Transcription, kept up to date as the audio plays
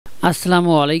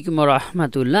আসসালামু আলাইকুম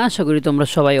রহমতুল্লাহ। আশা করি তোমরা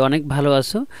সবাই অনেক ভালো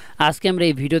আছো। আজকে আমরা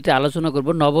এই ভিডিওতে আলোচনা করব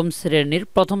নবম শ্রেণীর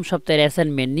প্রথম সপ্তাহের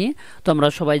অ্যাসাইনমেন্ট নিয়ে। তোমরা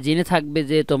সবাই জেনে থাকবে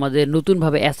যে তোমাদের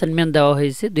নতুনভাবে অ্যাসাইনমেন্ট দেওয়া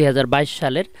হয়েছে 2022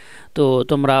 সালের। তো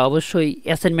তোমরা অবশ্যই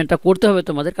অ্যাসাইনমেন্টটা করতে হবে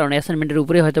তোমাদের, কারণ অ্যাসাইনমেন্টের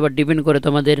উপরে হয়তো বা ডিপেন্ড করে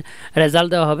তোমাদের রেজাল্ট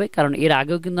দেওয়া হবে। কারণ এর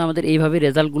আগেও কিন্তু আমাদের এইভাবে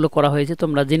রেজাল্টগুলো করা হয়েছে,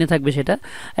 তোমরা জেনে থাকবে সেটা।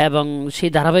 এবং সেই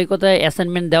ধারাবাহিকতায়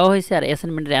অ্যাসাইনমেন্ট দেওয়া হয়েছে, আর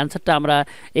অ্যাসাইনমেন্টের অ্যান্সারটা আমরা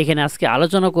এখানে আজকে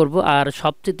আলোচনা করব। আর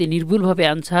সবচেয়ে নির্ভুলভাবে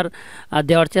অ্যান্সার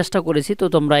দেওয়ার চেষ্টা করেছি। তো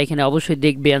তোমরা এখানে অবশ্যই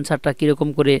দেখবে অ্যান্সারটা কীরকম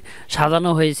করে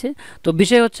সাজানো হয়েছে। তো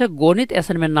বিষয় হচ্ছে গণিত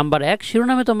অ্যাসাইনমেন্ট নাম্বার 1।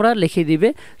 শিরোনামে তোমরা লিখে দিবে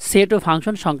সেট ও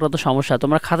ফাংশন সংক্রান্ত সমস্যা।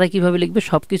 তোমরা খাতায় কীভাবে লিখবে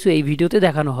সব কিছু এই ভিডিওতে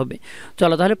দেখানো হবে।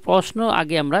 চলো তাহলে প্রশ্ন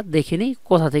আগে আমরা দেখে নিই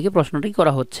কোথা থেকে প্রশ্নটি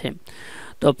করা হচ্ছে।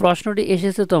 তো প্রশ্নটি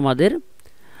এসেছে তোমাদের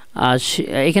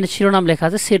এখানে শিরোনাম লেখা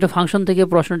আছে সেট ও ফাংশন থেকে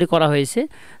প্রশ্নটি করা হয়েছে।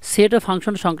 সেট ও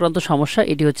ফাংশন সংক্রান্ত সমস্যা,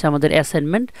 এটি হচ্ছে আমাদের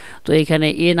অ্যাসাইনমেন্ট। তো এখানে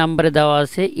এ নাম্বারে দেওয়া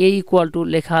আছে এ ইকুয়াল টু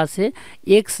লেখা আছে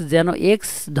এক্স যেন এক্স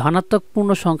ধনাত্মক পূর্ণ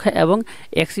সংখ্যা এবং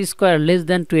এক্স স্কোয়ার লেস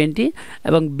দ্যান 20,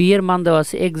 এবং বি এর মান দেওয়া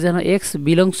আছে এক্স যেন এক্স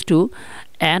বিলংস টু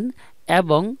এন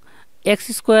এবং x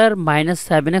square minus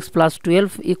 7x plus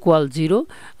 12 equal 0।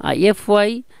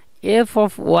 F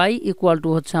of Y equal to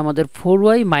হচ্ছে আমাদের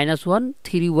 4y মাইনাস 1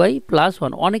 3y প্লাস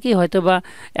 1। অনেকেই হয়তো বা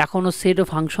এখনও সেট ও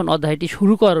ফাংশন অধ্যায়টি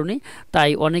শুরু করনি,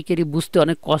 তাই অনেকেরই বুঝতে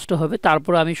অনেক কষ্ট হবে।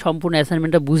 তারপর আমি সম্পূর্ণ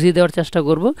অ্যাসাইনমেন্টটা বুঝিয়ে দেওয়ার চেষ্টা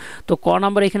করব। তো ক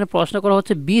নাম্বার এখানে প্রশ্ন করা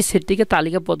হচ্ছে বি সেটটিকে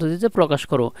তালিকা পদ্ধতিতে প্রকাশ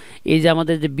করো। এই যে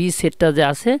আমাদের যে বি সেটটা যে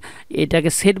আছে এটাকে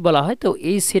সেট বলা হয়। তো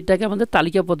এই সেটটাকে আমাদের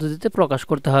তালিকা পদ্ধতিতে প্রকাশ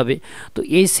করতে হবে। তো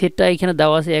এই সেটটা এখানে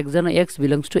দেওয়া আছে এক্স যেন এক্স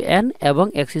বিলংস টু এন এবং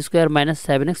x square minus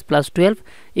 7x plus 12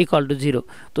 equal to 0।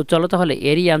 তো চলো তাহলে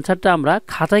এরই অ্যান্সারটা আমরা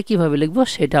খাতায় কিভাবে লিখব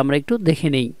সেটা আমরা একটু দেখে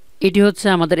নেই। এটি হচ্ছে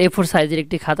আমাদের A4 সাইজের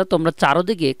একটি খাতা। তোমরা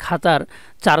চারোদিকে খাতার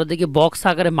চারোদিকে বক্স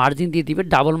আকারে মার্জিন দিয়ে দিবে।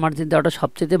 ডাবল মার্জিন দেওয়াটা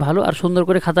সবচেয়ে ভালো, আর সুন্দর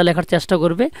করে খাতা লেখার চেষ্টা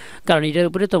করবে, কারণ এটার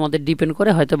উপরে তোমাদের ডিপেন্ড করে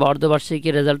হয়তো বা অর্ধবার্ষিকী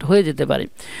রেজাল্ট হয়ে যেতে পারে।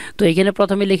 তো এখানে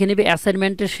প্রথমে লিখে নেবে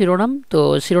অ্যাসাইনমেন্টের শিরোনাম। তো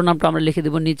শিরোনামটা আমরা লিখে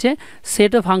দেবো নিচে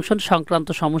সেট ও ফাংশন সংক্রান্ত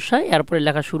সমস্যা। এরপরে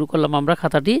লেখা শুরু করলাম আমরা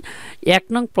খাতাটি। 1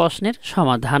 নং প্রশ্নের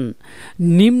সমাধান।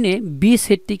 নিম্নে বি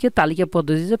সেটটিকে তালিকা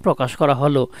পদ্ধতিতে প্রকাশ করা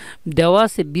হলো। দেওয়া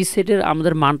আছে বি সেটের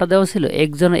আমাদের মানটা দেওয়া ছিল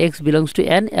এক্স যেন এক্স বিলংস টু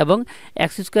এন এবং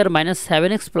x square minus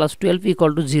 7x plus 12 equal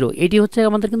to 0। এটি হচ্ছে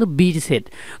আমাদের কিন্তু বি সেট।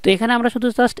 তো এখানে আমরা শুধু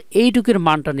জাস্ট এইটুকের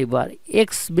মানটা নিব, আর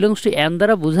এক্স বিলংস টু এন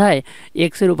দ্বারা বোঝায়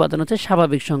এক্সের উপাদান হচ্ছে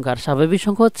স্বাভাবিক সংখ্যা, আর স্বাভাবিক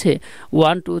সংখ্যা হচ্ছে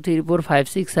 1 2 3 4 5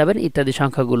 6 7 ইত্যাদি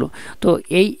সংখ্যাগুলো। তো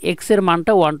এই এক্সের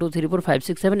মানটা 1 2 3 4 5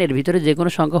 6 7 এর ভিতরে যে কোনো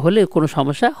সংখ্যা হলে কোনো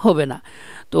সমস্যা হবে না।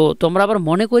 তো তোমরা আবার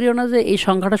মনে করিও না যে এই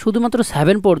সংখ্যাটা শুধুমাত্র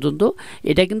 7 পর্যন্ত,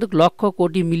 এটা কিন্তু লক্ষ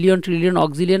কোটি মিলিয়ন ট্রিলিয়ন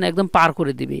অক্সিলিয়ন একদম পার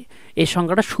করে দিবে। এই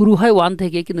সংখ্যাটা শুরু হয় 1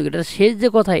 থেকে, কিন্তু এটার শেষ যে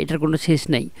কথা এটার কোনো শেষ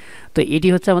নেই। তো এটি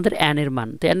হচ্ছে আমাদের এন এর মান।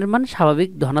 তো এন এর মান স্বাভাবিক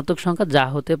ধনাত্মক সংখ্যা যা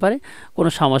হতে পারে, কোনো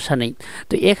সমস্যা নেই।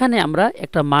 তো এখানে আমরা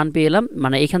একটা মান পেয়ে এলাম,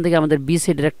 মানে এখান থেকে আমাদের বি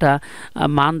সেটের একটা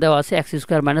মান দেওয়া আছে x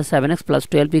square minus 7x plus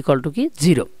 12 equal to কি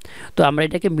 0। তো আমরা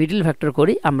এটাকে মিডল ভেক্টর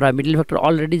করি। আমরা মিডল ভেক্টর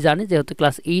অলরেডি জানি, যেহেতু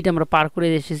ক্লাস 8 আমরা পার করে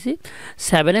এসেছি।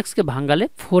 7xকে ভাঙালে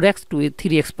 4x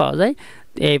 3x পাওয়া যায়।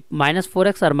 এই minus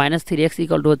 4x R minus 3x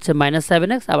equal to হচ্ছে মাইনাস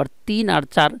 7x। আবার 3 আর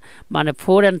 4 মানে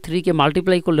 4 অ্যান্ড 3কে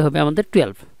মাল্টিপ্লাই করলে হবে আমাদের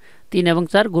 12। 3 এবং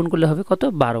 4 গুণ করলে হবে কত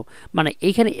 12। মানে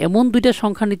এইখানে এমন দুইটা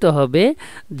সংখ্যা নিতে হবে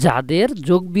যাদের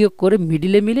যোগ বিয়োগ করে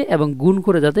মিডিলে মিলে এবং গুণ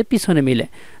করে যাতে পিছনে মিলে।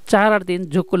 4 আর 3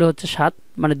 যোগ করলে হচ্ছে 7,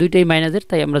 মানে দুইটাই মাইনাসের,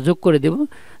 তাই আমরা যোগ করে দেব।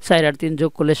 4 আর 3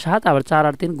 যোগ করলে 7, আবার 4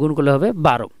 আর 3 গুণ করলে হবে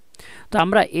 12। তো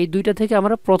আমরা এই দুইটা থেকে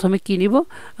আমরা প্রথমে কি নিব,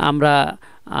 আমরা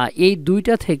এই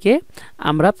দুইটা থেকে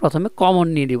আমরা প্রথমে কমন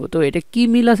নিয়ে নিব। তো এটা কি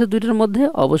মিল আছে দুইটার মধ্যে,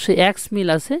 অবশ্যই এক্স মিল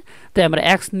আছে, তাই আমরা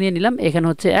এক্স নিয়ে নিলাম। এখানে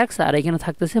হচ্ছে এক্স আর এখানে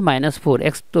থাকতেছে -4,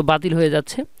 এক্স তো বাতিল হয়ে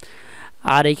যাচ্ছে।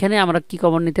 আর এখানে আমরা কি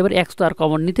কমন নিতে পারি, এক্স তো আর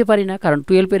কমন নিতে পারি না, কারণ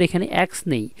 12-এর এখানে এক্স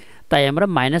নেই, তাই আমরা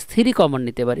 -3 কমন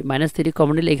নিতে পারি। -3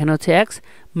 কমন নিলে এখানে হচ্ছে এক্স,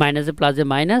 মাইনাসে প্লাসে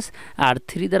মাইনাস, আর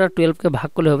 3 দ্বারা 12কে ভাগ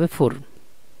করলে হবে 4।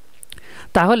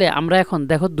 তাহলে আমরা এখন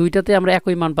দেখো দুইটাতে আমরা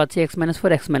একই মান পাচ্ছি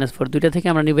x-4 দুইটা থেকে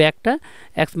আমরা নিব একটা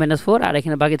x-4, আর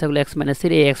এখানে বাকি থাকলো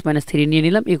x-3। এই x-3 নিয়ে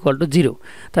নিলাম ইকুয়াল টু 0।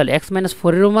 তাহলে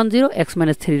x-4 এরও মান 0,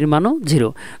 x-3 এর মানও 0।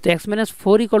 তো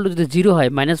x-4 ইকুয়াল টু যদি 0 হয়,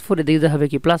 -4 এর দিকে যা হবে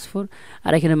কি +4,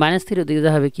 আর এখানে -3 এর দিকে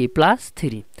যা হবে কি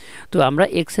 +3। তো আমরা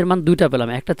x এর মান দুইটা পেলাম,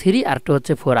 একটা 3 আর একটা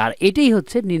হচ্ছে 4। আর এটাই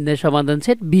হচ্ছে নির্ণয় সমাধান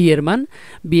সেট বি এর মান।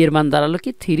 বি এর মান দাঁড়ালো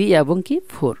কি 3 এবং কি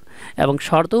 4। এবং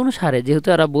শর্ত অনুসারে যেহেতু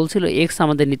এরা বলছিল এক্স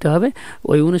আমাদের নিতে হবে,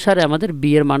 ওই অনুসারে আমাদের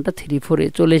বি এর মানটা 3 4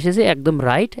 চলে এসেছে, একদম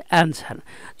রাইট অ্যান্সার।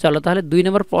 চলো তাহলে 2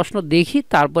 নম্বর প্রশ্ন দেখি,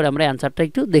 তারপর আমরা অ্যান্সারটা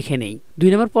একটু দেখে নেই। 2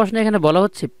 নম্বর প্রশ্নে এখানে বলা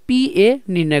হচ্ছে পি এ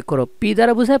নির্ণয় করো। পি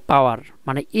দ্বারা বোঝায় পাওয়ার,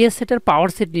 মানে এ সেটের পাওয়ার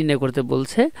সেট নির্ণয় করতে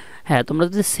বলছে। হ্যাঁ, তোমরা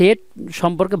যদি সেট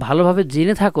সম্পর্কে ভালোভাবে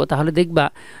জেনে থাকো তাহলে দেখবা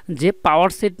যে পাওয়ার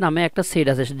সেট নামে একটা সেট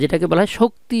আছে, যেটাকে বলা হয়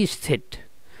শক্তি সেট।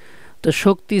 তো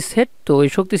শক্তি সেট, তো ওই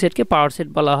শক্তি সেটকে পাওয়ার সেট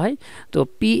বলা হয়। তো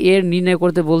পি এর নির্ণয়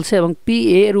করতে বলছে এবং পি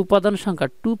এর উপাদান সংখ্যা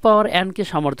 2 পাওয়ার n কে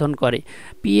সমর্থন করে।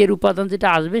 পি এর উপাদান যেটা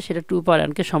আসবে সেটা 2 পাওয়ার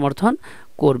n কে সমর্থন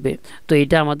করবে। তো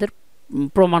এটা আমাদের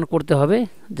প্রমাণ করতে হবে।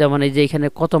 যেমন এই যে এখানে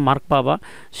কত মার্ক পাবা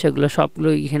সেগুলো সবগুলো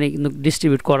এখানে কিন্তু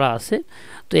ডিস্ট্রিবিউট করা আছে।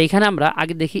 তো এখানে আমরা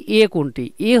আগে দেখি এ কোনটি।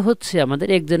 এ হচ্ছে আমাদের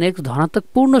একজন এক্স ধনাত্মক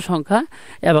পূর্ণ সংখ্যা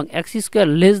এবং এক্স স্কোয়ার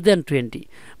লেস দেন 20,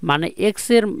 মানে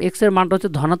এক্সের মানটা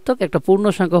হচ্ছে ধনাত্মক একটা পূর্ণ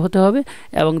সংখ্যা হতে হবে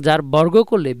এবং যার বর্গ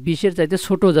করলে 20-এর চাইতে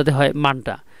ছোট যাতে হয়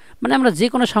মানটা। মানে আমরা যে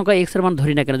কোনো সংখ্যা এক্সের মান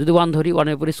ধরি না কেন, যদি 1 ধরি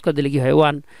 1-এর উপর স্কোয়ার দিলে কি হয়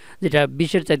 1, যেটা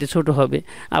 20-এর চাইতে ছোট হবে।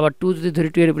 আবার 2 যদি ধরি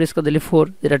 2-এর উপর স্কোয়ার দিলে 4,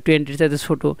 যেটা 20-এর চাইতে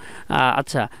ছোট।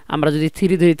 আচ্ছা, আমরা যদি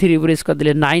 3 ধরি 3-এর উপর স্কোয়ার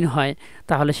দিলে 9 হয়,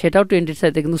 তাহলে সেটাও 20-এর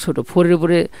চাইতে কিন্তু ছোট। 4-এর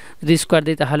উপরে যদি স্কোয়ার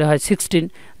দিই তাহলে হয় 16,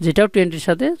 যেটাও 20-এর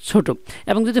সাথে ছোট।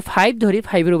 এবং যদি 5 ধরি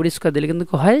 5-এর উপর স্কোয়ার দিলে কিন্তু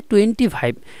হয়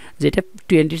 25, যেটা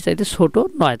 20-এর চাইতে ছোট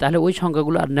নয়। তাহলে ওই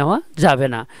সংখ্যাগুলো আর নেওয়া যাবে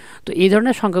না। তো এই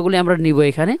ধরনের সংখ্যাগুলি আমরা নিব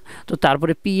এখানে। তো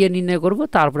তারপরে পি এ নির্ণয় করব,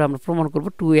 তারপরে আমরা প্রমাণ করব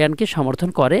 2n কে সমর্থন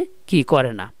করে কি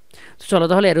করে না। তো চলো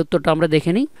তাহলে এর উত্তরটা আমরা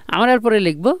দেখে নিই। আমরা এরপরে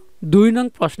লিখব 2 নং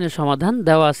প্রশ্নের সমাধান।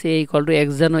 দেওয়া আছে a = x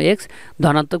যেন x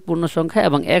ধনাত্মক পূর্ণ সংখ্যা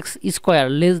এবং x স্কোয়ার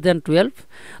লেস দেন 12।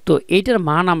 তো এইটার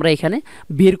মান আমরা এখানে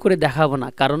বের করে দেখাবো না,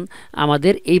 কারণ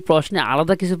আমাদের এই প্রশ্নে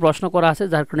আলাদা কিছু প্রশ্ন করা আছে,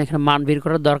 যার কারণে এখানে মান বের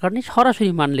করার দরকার নেই,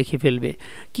 সরাসরি মান লিখে ফেলবে।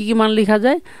 কি কি মান লেখা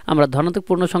যায়? আমরা ধনাত্মক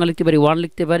পূর্ণ সংখ্যা লিখতে পারি 1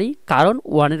 লিখতে পারি, কারণ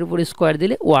 1-এর উপর স্কোয়ার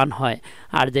দিলে 1 হয়,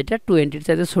 আর যেটা 20-এর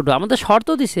চাইতে ছোট। আমাদের শর্ত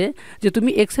দিছে যে তুমি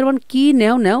x-এর মান কি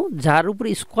নেও যার উপর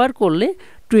স্কোয়ার করলে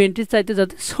 20-এর চাইতে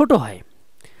যাতে ছোট হয়।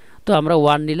 তো আমরা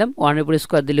 1 নিলাম, 1-এর উপর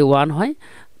স্কোয়ার দিলে 1 হয়,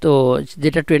 তো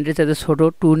যেটা 20-এর সাথে ছোট।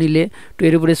 2 নিলে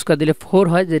 2-এর উপর স্কোয়ার দিলে 4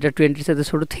 হয়, যেটা 20-এর সাথে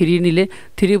ছোট। 3 নিলে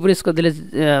 3-এর উপর স্কোয়ার দিলে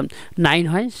 9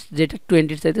 হয়, যেটা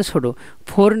 20-এর চাইতে ছোট।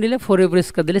 4 নিলে 4-এর উপর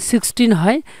স্কোয়ার দিলে 16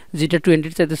 হয়, যেটা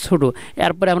 20-এর চাইতে ছোট।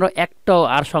 এরপরে আমরা একটাও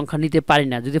আর সংখ্যা নিতে পারি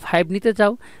না। যদি 5 নিতে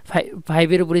চাও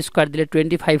 5-এর উপর স্কোয়ার দিলে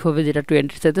 25 হবে, যেটা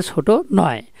 20-এর চাইতে ছোট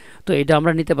নয়। তো এটা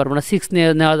আমরা নিতে পারবো না। 6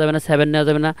 নেওয়া যাবে না, 7 নেওয়া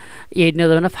যাবে না, 8 নেওয়া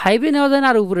যাবে না, 5 নেওয়া যাবে না,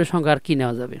 আর উপরের সংখ্যা আর কি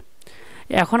নেওয়া যাবে।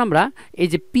 এখন আমরা এই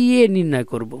যে পি এ নির্ণয়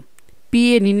করব। পি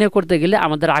এ নির্ণয় করতে গেলে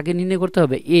আমাদের আগে নির্ণয় করতে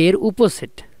হবে এর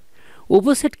উপসেট।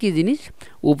 উপসেট কি জিনিস?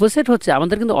 উপসেট হচ্ছে,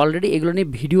 আমাদের কিন্তু অলরেডি এগুলো নিয়ে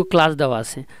ভিডিও ক্লাস দেওয়া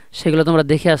আছে, সেগুলো তোমরা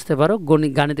দেখে আসতে পারো।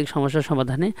 গাণিতিক সমস্যার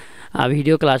সমাধানে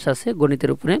ভিডিও ক্লাস আছে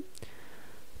গণিতের উপরে।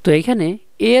 তো এখানে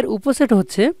এর উপসেট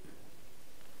হচ্ছে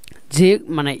যে,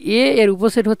 মানে এর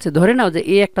উপসেট হচ্ছে, ধরে নাও যে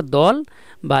এ একটা দল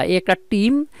বা এ একটা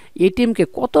টিম, এই টিমকে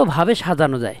কতভাবে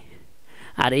সাজানো যায়,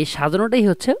 আর এই সাজানোটাই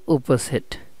হচ্ছে উপসেট।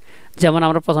 যেমন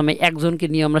আমরা প্রথমে একজনকে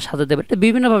নিয়ে আমরা সাজাতে পারি, এটা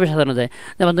বিভিন্নভাবে সাজানো যায়।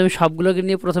 যেমন তুমি সবগুলোকে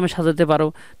নিয়ে প্রথমে সাজাতে পারো,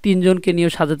 3 জনকে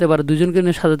নিয়েও সাজাতে পারো, 2 জনকে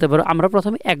নিয়ে সাজাতে পারো। আমরা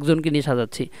প্রথমে একজনকে নিয়ে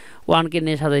সাজাচ্ছি, 1-কে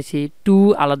নিয়ে সাজাইছি, 2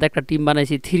 আলাদা একটা টিম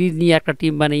বানাইছি, 3 নিয়ে একটা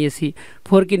টিম বানিয়েছি,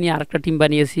 4-কে নিয়ে আরেকটা টিম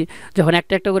বানিয়েছি। যখন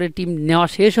একটা একটা করে টিম নেওয়া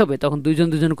শেষ হবে তখন 2 জন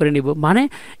 2 জন করে নিব, মানে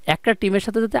একটা টিমের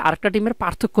সাথে যাতে আরেকটা টিমের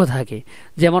পার্থক্য থাকে।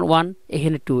 যেমন 1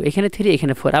 এখানে 2, এখানে 3,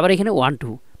 এখানে 4, আবার এখানে 1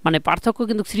 2, মানে পার্থক্য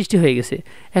কিন্তু সৃষ্টি হয়ে গেছে।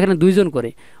 এখানে 2 জন করে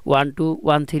 1 2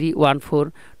 1 3 1 4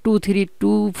 2 3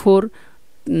 2 4,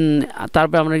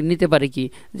 তারপর আমরা নিতে পারি কি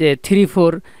যে 3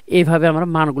 4, এইভাবে আমরা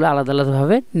মানগুলো আলাদা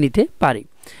আলাদাভাবে নিতে পারি।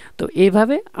 তো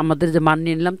এইভাবে আমাদের যে মান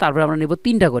নিয়ে নিলাম, তারপর আমরা নেব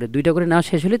 3টা করে, 2টা করে নেওয়া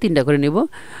শেষ হলে 3টা করে নেব।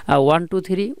 1 2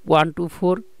 3 1 2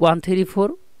 4 1 3 4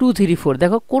 2 3 4।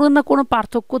 দেখো কোনো না কোনো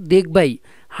পার্থক্য দেখবাই,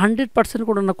 100%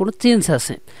 কোনো না কোনো চেঞ্জ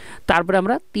আছে। তারপরে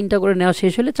আমরা 3টা করে নেওয়া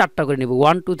শেষ হলে 4টা করে নেব,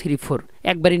 1 2 3 4,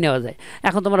 একবারই নেওয়া যায়।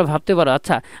 এখন তোমরা ভাবতে পারো,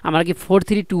 আচ্ছা আমরা কি 4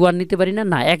 3 2 1 নিতে পারি না?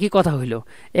 না, একই কথা হইলো।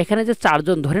 এখানে যে 4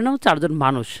 জন, ধরে নাও 4 জন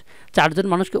মানুষ, 4 জন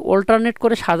মানুষকে অল্টারনেট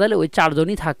করে সাজালে ওই 4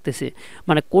 জনই থাকতেছে,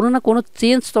 মানে কোনো না কোনো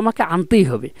চেঞ্জ তোমাকে আনতেই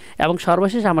হবে। এবং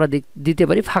সর্বশেষ আমরা দিতে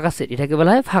পারি ফাঁকা সেট, এটাকে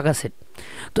বলা হয় ফাঁকা সেট।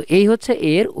 তো এই হচ্ছে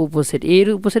এর উপসেট। এর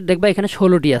উপসেট দেখবা এখানে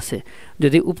 16টি আছে।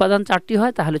 যদি উপাদান 4টি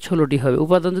হয় তাহলে 16টি হবে,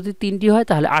 উপাদান যদি 3টি হয়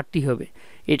তাহলে 8টি হবে।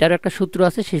 এটারও একটা সূত্র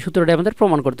আছে, সেই সূত্রটা আমাদের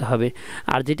প্রমাণ করতে হবে।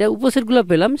 আর যেটা উপসেটগুলো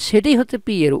পেলাম সেটাই হচ্ছে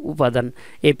পি এর উপাদান।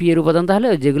 এই পি এর উপাদান তাহলে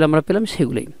যেগুলো আমরা পেলাম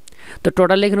সেগুলোই। তো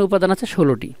টোটাল এখানে উপাদান আছে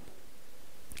 16টি।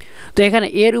 তো এখানে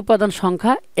এর উপাদান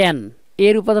সংখ্যা n,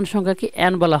 এর উপাদান সংখ্যাকে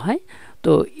n বলা হয়।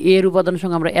 তো এর উপাদান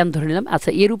সংখ্যা আমরা n ধরে নিলাম। আচ্ছা,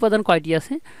 এর উপাদান কয়টি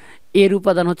আছে? এর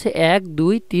উপাদান হচ্ছে 1 2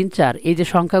 3 4, এই যে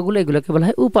সংখ্যাগুলো এগুলোকে বলা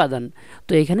হয় উপাদান।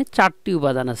 তো এখানে 4টি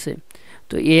উপাদান আছে।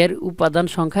 তো এর উপাদান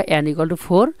সংখ্যা n =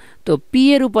 4। তো পি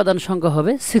এর উপাদান সংখ্যা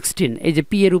হবে 16। এই যে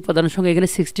পি এর উপাদান সংখ্যা এখানে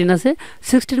 16 আছে।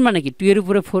 16 মানে কি 2 এর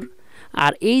উপরে 4।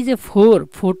 আর এই যে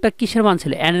 4টা কিসের মান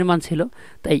ছিল? n এর মান ছিল।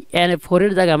 তাই 4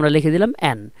 এর জায়গায় আমরা লিখে দিলাম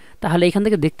n। তাহলে এখান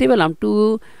থেকে দেখতে পেলাম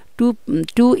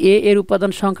টু এ এর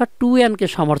উপাদান সংখ্যা 2n কে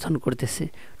সমর্থন করতেছে,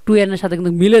 2n এর সাথে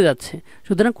কিন্তু মিলে যাচ্ছে।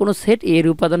 সুতরাং কোনো সেট এ এর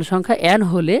উপাদান সংখ্যা n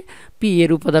হলে পি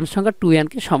এর উপাদান সংখ্যা 2n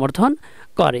কে সমর্থন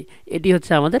করে। এটি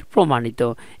হচ্ছে আমাদের প্রমাণিত।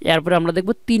 এরপরে আমরা দেখব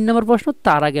 3 নম্বর প্রশ্ন।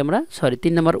 তার আগে আমরা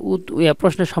 3 নম্বর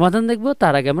প্রশ্নের সমাধান দেখব।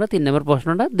 তার আগে আমরা 3 নম্বর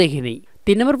প্রশ্নটা দেখে নিই।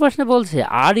 3 নম্বর প্রশ্নে বলছে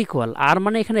আর ইকুয়াল, আর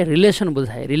মানে এখানে রিলেশন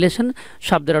বোঝায়। রিলেশন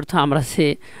শব্দের অর্থ আমরা সে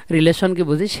রিলেশনকে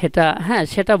বুঝি সেটা, হ্যাঁ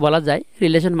সেটা বলা যায়।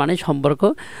 রিলেশন মানে সম্পর্ক,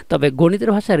 তবে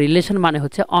গণিতের ভাষায় রিলেশন মানে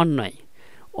হচ্ছে অন্যয়।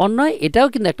 অন্যয় এটাও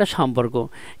কিন্তু একটা সম্পর্ক।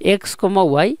 এক্স কমা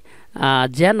ওয়াই,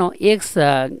 যেন x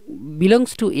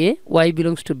belongs to A, Y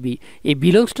belongs to B. এই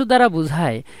বিলংস টু দ্বারা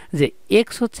বোঝায় যে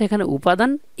এক্স হচ্ছে এখানে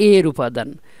উপাদান, এ এর উপাদান,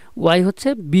 ওয়াই হচ্ছে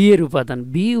বি এর উপাদান।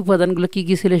 বি উপাদানগুলো কী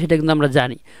কী ছিল সেটা কিন্তু আমরা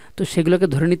জানি, তো সেগুলোকে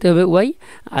ধরে নিতে হবে ওয়াই,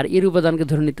 আর এর উপাদানকে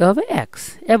ধরে নিতে হবে এক্স।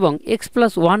 এবং x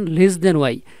plus one less than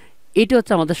Y, এটা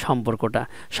হচ্ছে আমাদের সম্পর্কটা।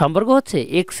 সম্পর্ক হচ্ছে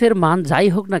এক্সের মান যাই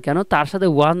হোক না কেন তার সাথে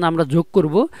ওয়ান আমরা যোগ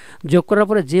করব, যোগ করার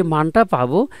পরে যে মানটা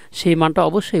পাবো সেই মানটা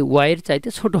অবশ্যই ওয়াইয়ের চাইতে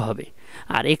ছোট হবে।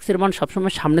 আর এক্সের মান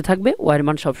সবসময় সামনে থাকবে, ওয়াইয়ের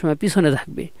মান সবসময় পিছনে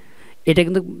থাকবে। এটা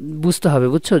কিন্তু বুঝতে হবে,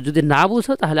 বুঝছো? যদি না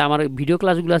বুঝো তাহলে আমার ভিডিও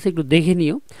ক্লাসগুলো আছে, একটু দেখে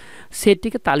নিও।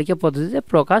 সেটটিকে তালিকা পদ্ধতিতে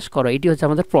প্রকাশ করো, এটি হচ্ছে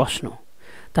আমাদের প্রশ্ন।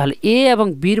 তাহলে এ এবং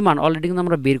বির মান অলরেডি কিন্তু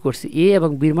আমরা বের করছি, এ এবং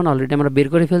বির মান অলরেডি আমরা বের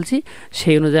করে ফেলছি,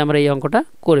 সেই অনুযায়ী আমরা এই অঙ্কটা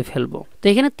করে ফেলবো। তো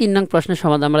এখানে 3 নং প্রশ্নের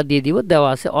সমাধান আমরা দিয়ে দিব। দেওয়া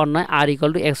আছে অন্যয় আর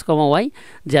equal to x comma Y,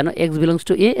 যেন এক্স বিলংস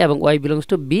টু এ এবং ওয়াই বিলংস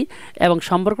টু বি, এবং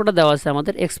সম্পর্কটা দেওয়া আছে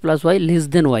আমাদের x plus Y less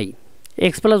than Y,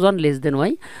 x plus one less than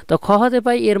Y. তো খ হতে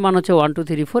পাই এর মান হচ্ছে 1 2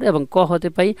 3 4, এবং ক হতে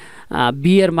পাই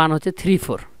বি এর মান হচ্ছে 3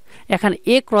 4। এখানে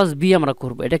এ ক্রস বি আমরা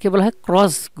করব, এটাকে বলা হয়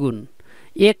ক্রস গুণ।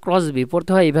 এ ক্রস বি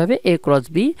পড়তে হয় এইভাবে, এ ক্রস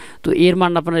বি। তো এর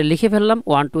মান আপনারা লিখে ফেললাম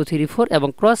 1 2 3 4, এবং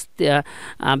ক্রস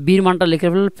বির মানটা লিখে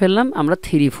ফেললাম আমরা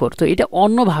 3 4। তো এটা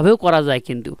অন্যভাবেও করা যায়,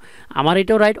 কিন্তু আমার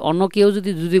এটাও রাইট। অন্য কেউ যদি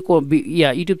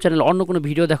ইউটিউব চ্যানেল অন্য কোনো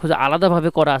ভিডিও দেখো যে আলাদাভাবে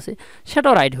করা আছে,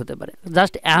 সেটাও রাইট হতে পারে।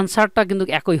 জাস্ট অ্যান্সারটা কিন্তু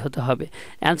একই হতে হবে।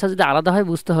 অ্যান্সার যদি আলাদা হয়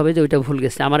বুঝতে হবে যে ওইটা ভুল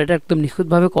গেছে। আমার এটা একদম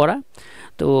নিখুঁতভাবে করা।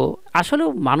 তো আসলেও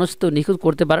মানুষ তো নিখুঁত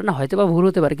করতে পারে না, হয়তো বা ভুল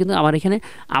হতে পারে, কিন্তু আমার এখানে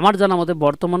আমার জানা মতে,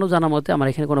 বর্তমানেও জানা মতে আমার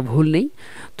এখানে কোনো ভুল নেই।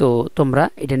 তো তোমরা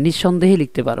এটা নিঃসন্দেহে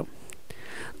লিখতে পারো।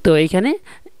 তো এইখানে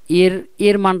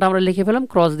এর মানটা আমরা লিখে ফেলাম,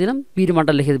 ক্রস দিলাম, বির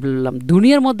মানটা লিখে ফেললাম।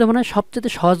 দুনিয়ার মধ্যে মানে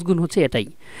সবচেয়ে সহজ গুণ হচ্ছে এটাই।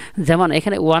 যেমন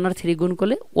এখানে 1 আর 3 গুণ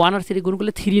করলে 1 আর 3 গুণ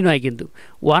করলে 3 নয়, কিন্তু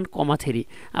 1, 3।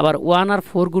 আবার 1 আর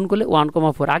 4 গুণ করলে 1,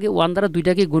 4। আগে 1 দ্বারা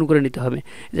দুইটাকে গুণ করে নিতে হবে।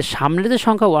 যে সামনের যে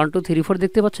সংখ্যা 1 2 3 4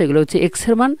 দেখতে পাচ্ছ, এগুলো হচ্ছে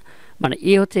এক্সের মান, মানে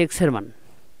এ হচ্ছে এক্সের মান।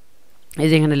 এই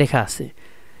যে এখানে লেখা আছে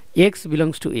এক্স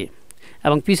বিলংস টু এ,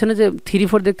 এবং পিছনে যে 3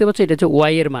 4 দেখতে পাচ্ছ এটা হচ্ছে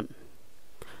ওয়াই এর মান।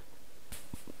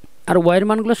 আর ওয়াইয়ের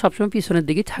মানগুলো সবসময় পিছনের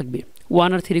দিকেই থাকবে।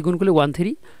 1 আর 3 গুণ করলে 1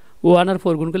 3, 1 আর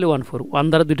 4 গুণ করলে 1 4। 1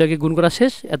 দ্বারা দুইটাকে গুণ করা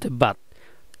শেষ, এত বাদ।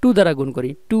 2 দ্বারা গুণ করি,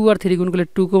 2 আর 3 গুণ করলে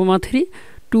 2, 3,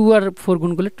 2 আর 4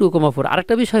 গুণ করলে 2, 4।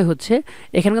 আরেকটা বিষয় হচ্ছে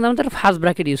এখানে কিন্তু আমরা ফার্স্ট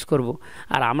ব্র্যাকেট ইউজ করব।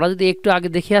 আর আমরা যদি একটু আগে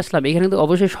দেখে আসলাম, এখানে কিন্তু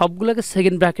অবশ্যই সবগুলোকে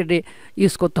সেকেন্ড ব্র্যাকেটে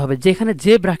ইউজ করতে হবে। যেখানে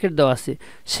যে ব্র্যাকেট দেওয়া আছে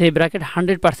সেই ব্র্যাকেট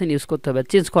 100% ইউজ করতে হবে,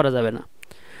 চেঞ্জ করা যাবে না।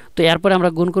 তো এরপরে আমরা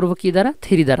গুণ করব কি দ্বারা?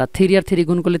 3 দ্বারা। 3 আর 3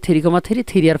 গুণ করলে 3, 3,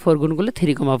 3 আর 4 গুণ করলে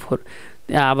 3, 4।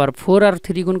 আবার 4 আর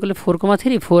 3 গুণ করলে 4,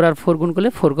 3, 4 আর 4 গুণ করলে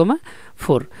 4,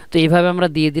 4। তো এইভাবে আমরা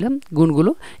দিয়ে দিলাম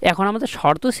গুণগুলো। এখন আমাদের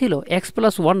শর্ত ছিল x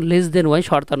plus one less than Y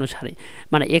শর্তানুসারে,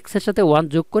 মানে এক্সের সাথে 1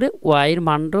 যোগ করে ওয়াইয়ের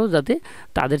মানটাও যাতে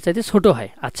তাদের চাইতে ছোট হয়।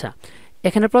 আচ্ছা,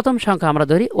 এখানে প্রথম সংখ্যা আমরা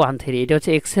ধরি 1 3, এটা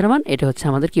হচ্ছে এক্সের মান, এটা হচ্ছে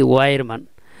আমাদের কি ওয়াইয়ের মান।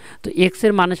 তো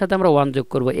এক্সের মানের সাথে আমরা 1 যোগ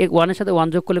করবো। 1-এর সাথে 1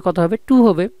 যোগ করলে কত হবে? 2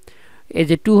 হবে। এই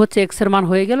যে 2 হচ্ছে এক্সের মান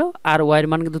হয়ে গেল, আর ওয়াইয়ের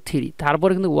মান কিন্তু 3।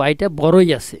 তারপরে কিন্তু ওয়াইটা বড়ই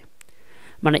আছে,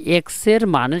 মানে এক্সের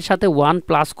মানের সাথে 1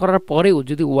 প্লাস করার পরেও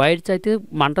যদি ওয়াইয়ের চাইতে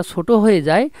মানটা ছোট হয়ে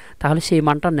যায় তাহলে সেই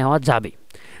মানটা নেওয়া যাবে।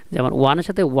 যেমন 1-এর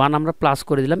সাথে 1 আমরা প্লাস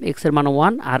করে দিলাম, এক্সের মান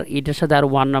 1, আর এটার সাথে আর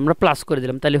 1 আমরা প্লাস করে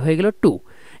দিলাম, তাহলে হয়ে গেল 2।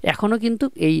 এখনও কিন্তু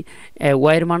এই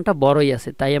ওয়াইয়ের মানটা বড়ই আছে,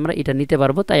 তাই আমরা এটা নিতে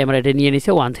পারবো, তাই আমরা এটা নিয়ে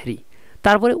নিছি 1 3।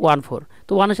 তারপরে 1 4।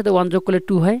 তো 1-এর সাথে 1 যোগ করলে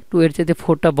 2 হয়, 2-এর চাইতে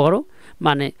 4টা বড়,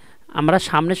 মানে আমরা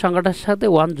সামনের সংখ্যাটার সাথে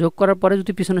 1 যোগ করার পরে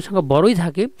যদি পিছনের সংখ্যা বড়ই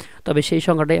থাকে তবে সেই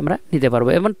সংখ্যাটাই আমরা নিতে পারবো।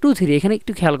 এবং 2 3, এখানে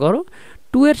একটু খেয়াল করো,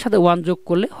 2-এর সাথে 1 যোগ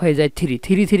করলে হয়ে যায় 3,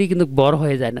 3 কিন্তু বড়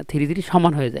হয়ে যায় না, 3 3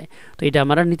 সমান হয়ে যায়, তো এটা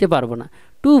আমরা নিতে পারবো না।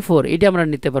 2 4, এটা আমরা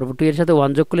নিতে পারবো। 2-এর সাথে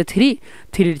 1 যোগ করলে 3,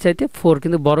 3-এর চাইতে 4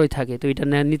 কিন্তু বড়ই থাকে, তো এটা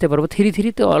নিতে পারবো। 3 3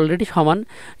 তো অলরেডি সমান,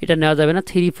 এটা নেওয়া যাবে না।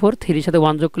 3 4, 3-এর সাথে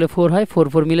 1 যোগ করলে 4 হয়, 4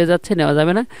 4 মিলে যাচ্ছে, নেওয়া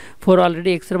যাবে না। 4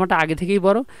 অলরেডি এক্সের মানটা আগে থেকেই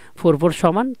বড়, 4 4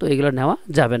 সমান, তো এগুলো নেওয়া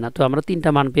যাবে না। তো আমরা 3টা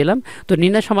মান পেলাম। তো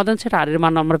নির্ণয় সমাধান সেটা আর এর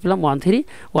মান আমরা পেলাম 1 3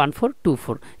 1 4 2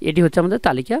 4। এটি হচ্ছে আমাদের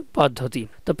তালিকা পদ্ধতি।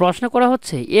 তো প্রশ্ন করা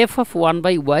হচ্ছে এফ অফ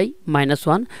 1/y -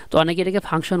 1। তো অনেকে এটাকে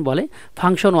ফাংশন বলে,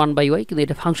 ফাংশন 1/y, কিন্তু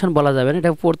এটা ফাংশন বলা যাবে না,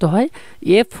 এটা পড়তে হয়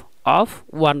F of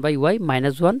 1/y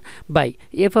minus 1 by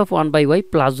F of 1/y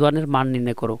plus 1 এর মান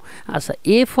নির্ণয় করো। আচ্ছা,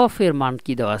 এফ অফ এর মান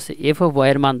কি দেওয়া আছে? এফ অফ y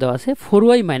এর মান দেওয়া আছে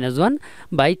 4y minus 1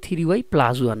 by 3y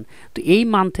plus 1। তো এই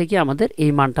মান থেকে আমাদের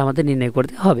এই মানটা আমাদের নির্ণয়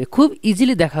করতে হবে। খুব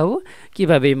ইজিলি দেখাবো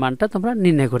কিভাবে এই মানটা তোমরা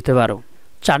নির্ণয় করতে পারো।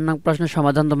 4 নং প্রশ্নের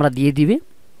সমাধান তোমরা দিয়ে দিবে।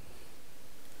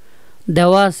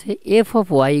 দেওয়া আছে F of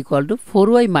Y equal to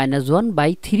 4y minus 1 by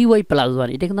 3y plus 1,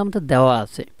 এটা কিন্তু আমাদের দেওয়া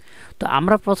আছে। তো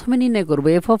আমরা প্রথমে নির্ণয় করব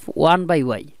এফ অফ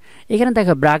 1/y। এখানে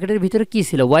দেখো ব্র্যাকেটের ভিতরে কি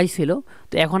ছিল? y ছিল।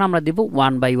 তো এখন আমরা দেব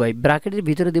 1/y, ব্র্যাকেটের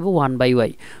ভিতরে দেব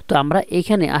 1/y। তো আমরা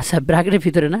এখানে, আচ্ছা ব্র্যাকেটের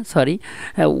ভিতরে না, সরি,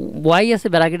 y আছে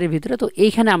ব্র্যাকেটের ভিতরে। তো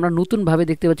এইখানে আমরা নতুনভাবে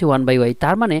দেখতে পাচ্ছি 1/y,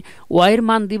 তার মানে y এর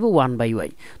মান দিব 1/y।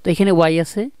 তো এখানে y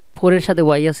আছে, 4 এর সাথে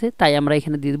y আছে, তাই আমরা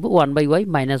এখানে দিয়ে দেবো 1/y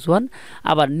মাইনাস 1।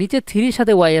 আবার নিচে 3 এর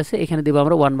সাথে y আছে, এখানে দেবো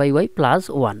আমরা 1/y প্লাস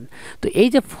 1। তো এই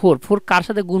যে 4 কার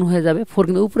সাথে গুণ হয়ে যাবে? 4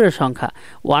 কিন্তু উপরের সংখ্যা,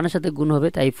 1 এর সাথে গুণ হবে,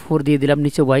 তাই 4 দিয়ে দিলাম,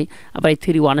 নিচে y। আবার এই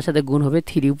 3 1 এর সাথে গুণ হবে,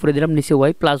 3 উপরে দিলাম, নিচে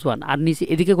y প্লাস 1। আর নিচে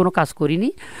এদিকে কোনো কাজ করিনি।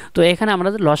 তো এখানে আমরা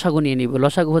লসাগু নিয়ে নিব।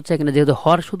 লসাগু হচ্ছে এখানে যেহেতু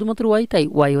হর শুধুমাত্র y, তাই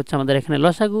y হচ্ছে আমাদের এখানে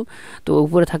লসাগু। তো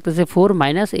উপরে থাকতেছে 4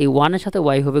 মাইনাস এই 1 এর সাথে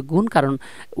y হবে গুণ, কারণ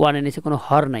 1 এর নিচে কোনো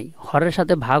হর নাই। হরের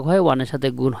সাথে ভাগ হয়, 1 এর সাথে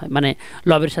গুণ হয়, মানে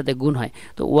লবের সাথে গুণ হয়।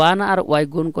 তো 1 আর y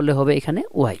গুণ করলে হবে এখানে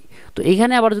y। তো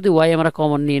এখানে আবার যদি y আমরা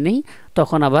কমন নিয়ে নেই,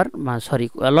 তখন আবার সরি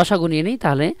লসাগু নিয়ে নেই,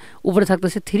 তাহলে উপরে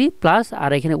থাকতেছে 3 প্লাস,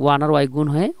 আর এখানে 1 আর y গুণ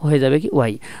হয়ে যাবে কি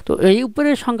y। তো এই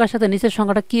উপরের সংখ্যার সাথে নিচের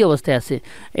সংখ্যাটা কি অবস্থায় আছে?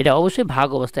 এটা অবশ্যই ভাগ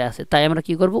অবস্থায় আছে। তাই আমরা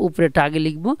কি করব? উপরেরটা আগে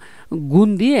লিখব, গুণ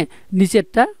দিয়ে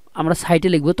নিচেরটা আমরা সাইডে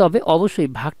লিখব। তবে অবশ্যই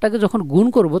ভাগটাকে যখন গুণ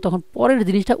করব তখন পরের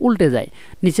জিনিসটা উল্টে যায়,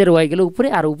 নিচের y গেল উপরে,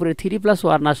 আর উপরে 3 প্লাস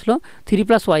 1 আসলো, 3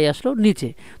 প্লাস y আসলো নিচে।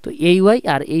 তো এই y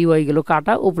আর এই y গেল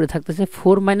কাটা, উপরে থাকতেছে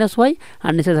 4 মাইনাস y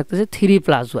আর নিচে থাকতেছে 3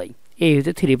 প্লাস y। এই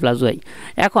হচ্ছে 3 প্লাস y।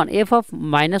 এখন এফ অফ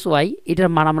মাইনাস y, এটার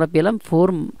মান আমরা পেলাম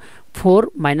 4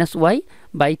 minus y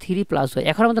by 3 plus y।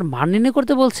 এখন আমাদের মান নির্ণয়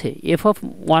করতে বলছে F of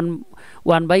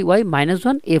 1/y minus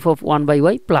 1, F of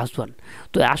 1/y plus 1।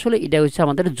 তো আসলে এটা হচ্ছে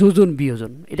আমাদের যোজন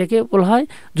বিয়োজন, এটাকে বলা হয়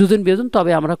যোজন বিয়োজন।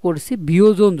 তবে আমরা করছি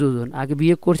বিয়োজন যোজন, আগে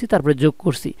বিয়োগ করছি তারপরে যোগ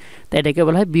করছি, তাই এটাকে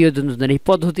বলা হয় বিয়োজন যোজন, এই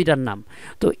পদ্ধতিটার নাম।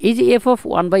 তো এই যে এফ অফ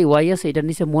 1/y আছে, এটার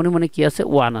নিচে মনে মনে কি আছে?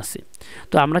 1 আছে।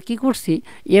 তো আমরা কি করছি?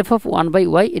 এফ অফ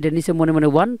 1/y, এটার নিচে মনে মনে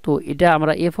 1। তো এটা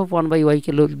আমরা এফ অফ 1/y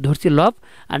কে ধরছি লব,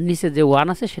 আর নিচে যে 1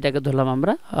 আছে সেটাকে ধরলাম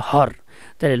আমরা হর।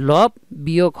 তাহলে লব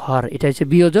বিয়োগ হর, এটা হচ্ছে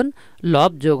বিয়োজন,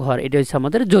 লব যোগ হর, এটা হচ্ছে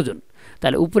আমাদের যোজন।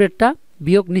 তাহলে উপরেরটা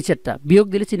বিয়োগ নিচেরটা, বিয়োগ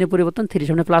দিলে চিহ্নের পরিবর্তন, 3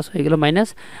 সামনে প্লাস হয়ে গেল মাইনাস,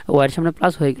 y এর সামনে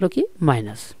প্লাস হয়ে গেল কি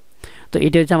মাইনাস। তো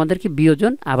এটা হচ্ছে আমাদের কি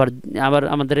বিয়োজন। আবার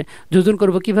আমাদের যোজন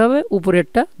করব কিভাবে?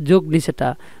 উপরেরটা যোগ নিচেরটা।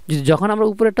 যখন আমরা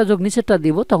উপরেরটা যোগ নিচেরটা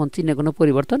দিব তখন চিহ্নে কোনো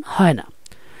পরিবর্তন হয় না।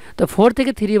 তো 4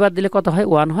 থেকে 3 বাদ দিলে কত হয়?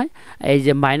 1 হয়। এই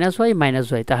যে মাইনাস y মাইনাস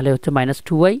y, তাহলে হচ্ছে মাইনাস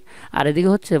 2y। আর এদিকে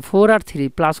হচ্ছে 4 আর 3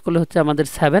 প্লাস করলে হচ্ছে আমাদের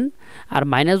 7, আর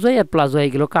মাইনাস y আর প্লাস y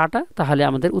গেল কাটা, তাহলে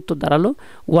আমাদের উত্তর দাঁড়ালো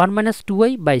 1 মাইনাস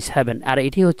 2y বাই 7। আর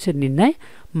এটি হচ্ছে নির্ণয়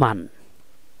মান।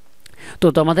 তো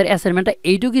তোমাদের অ্যাসাইনমেন্টটা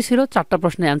এইটুকুই ছিল। 4টা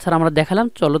প্রশ্নের অ্যান্সার আমরা দেখালাম।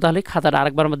 চলো তাহলে খাতাটা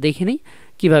আরেকবার আমরা দেখে নিই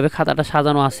কীভাবে খাতাটা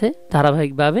সাজানো আছে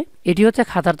ধারাবাহিকভাবে। এটি হচ্ছে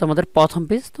খাতার তোমাদের প্রথম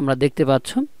পেজ, তোমরা দেখতে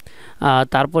পাচ্ছ।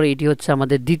 তারপরে এটি হচ্ছে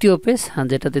আমাদের দ্বিতীয় পেজ,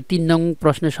 যেটাতে 3 নং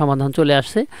প্রশ্নের সমাধান চলে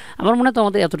আসছে। আমার মনে হয়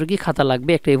তোমাদের এতটুকুই খাতা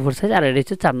লাগবে, একটা A4 সাইজ, আর এটা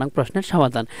হচ্ছে 4 নং প্রশ্নের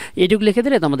সমাধান। এইটুকু লিখে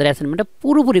দিলে তোমাদের অ্যাসাইনমেন্টটা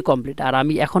পুরোপুরি কমপ্লিট। আর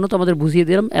আমি এখনও তোমাদের বুঝিয়ে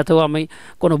দিলাম, এতেও আমি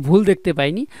কোনো ভুল দেখতে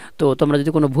পাইনি। তো তোমরা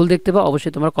যদি কোনো ভুল দেখতে পাও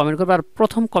অবশ্যই তোমরা কমেন্ট করবে, আর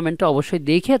প্রথম কমেন্টটা অবশ্যই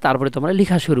দেখে তারপরে তোমরা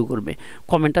লেখা শুরু করবে।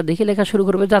 কমেন্টটা দেখে লেখা শুরু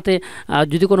করবে, যাতে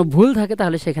যদি কোনো ভুল থাকে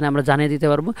তাহলে সেখানে আমরা জানিয়ে দিতে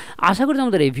পারবো। আশা করি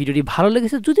তোমাদের এই ভিডিওটি ভালো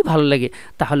লেগেছে। যদি ভালো লাগে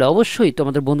তাহলে অবশ্যই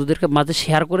তোমাদের বন্ধুদেরকে মাঝে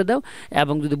শেয়ার করে দাও,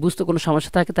 এবং যদি বুঝতে কোনো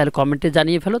সমস্যা থাকে তাহলে কমেন্টে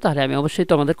জানিয়ে ফেলো, তাহলে আমি অবশ্যই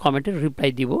তোমাদের কমেন্টের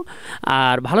রিপ্লাই দিব।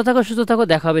 আর ভালো থাকো, সুস্থ থাকো,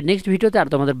 দেখা হবে নেক্সট ভিডিওতে। আর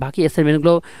তোমাদের বাকি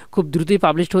অ্যাসাইনমেন্টগুলো খুব দ্রুতই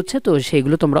পাবলিশ হচ্ছে, তো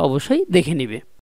সেইগুলো তোমরা অবশ্যই দেখে নিবে।